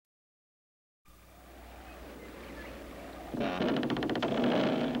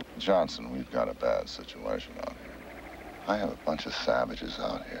Johnson, we've got a bad situation out here. I have a bunch of savages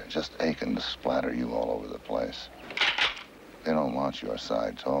out here just aching to splatter you all over the place. They don't want your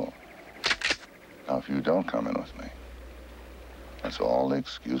side told. Now, if you don't come in with me, that's all the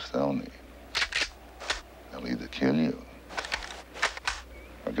excuse they'll need. They'll either kill you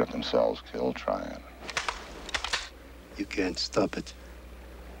or get themselves killed trying. You can't stop it.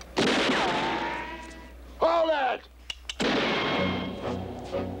 Hold it!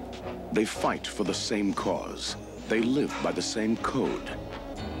 They fight for the same cause. They live by the same code.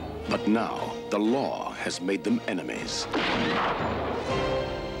 But now, the law has made them enemies.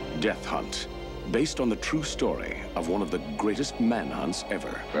 Death Hunt, based on the true story of one of the greatest manhunts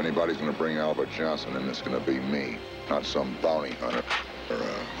ever. If anybody's gonna bring Albert Johnson in, it's gonna be me, not some bounty hunter or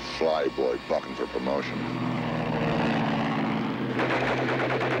a fly boy bucking for promotion.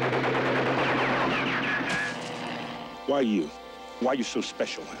 Why you? Why you so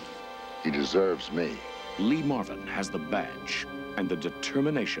special? He deserves me. Lee Marvin has the badge and the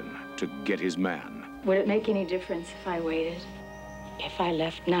determination to get his man. Would it make any difference if I waited? If I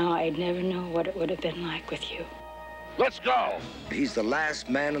left now, I'd never know what it would have been like with you. Let's go! He's the last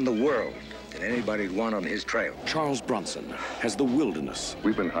man in the world that anybody'd want on his trail. Charles Bronson has the wilderness.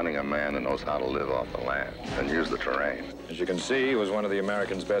 We've been hunting a man who knows how to live off the land and use the terrain. As you can see, he was one of the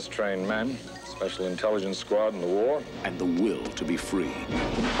Americans' best trained men. Special intelligence squad in the war. And the will to be free.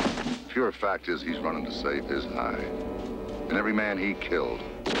 Pure fact is he's running to save his hide. And every man he killed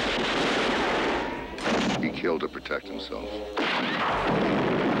to protect himself.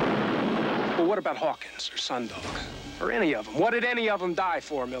 Well, what about Hawkins or Sundog? Or any of them? What did any of them die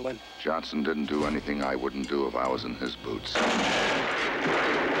for, Millen? Johnson didn't do anything I wouldn't do if I was in his boots.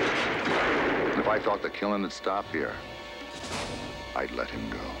 If I thought the killing would stop here, I'd let him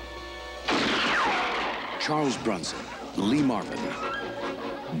go. Charles Bronson, Lee Marvin,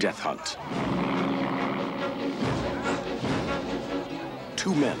 Death Hunt.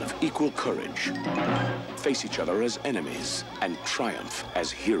 Two men of equal courage face each other as enemies and triumph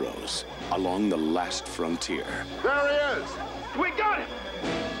as heroes along the last frontier. There he is! We got him!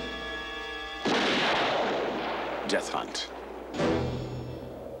 Death Hunt.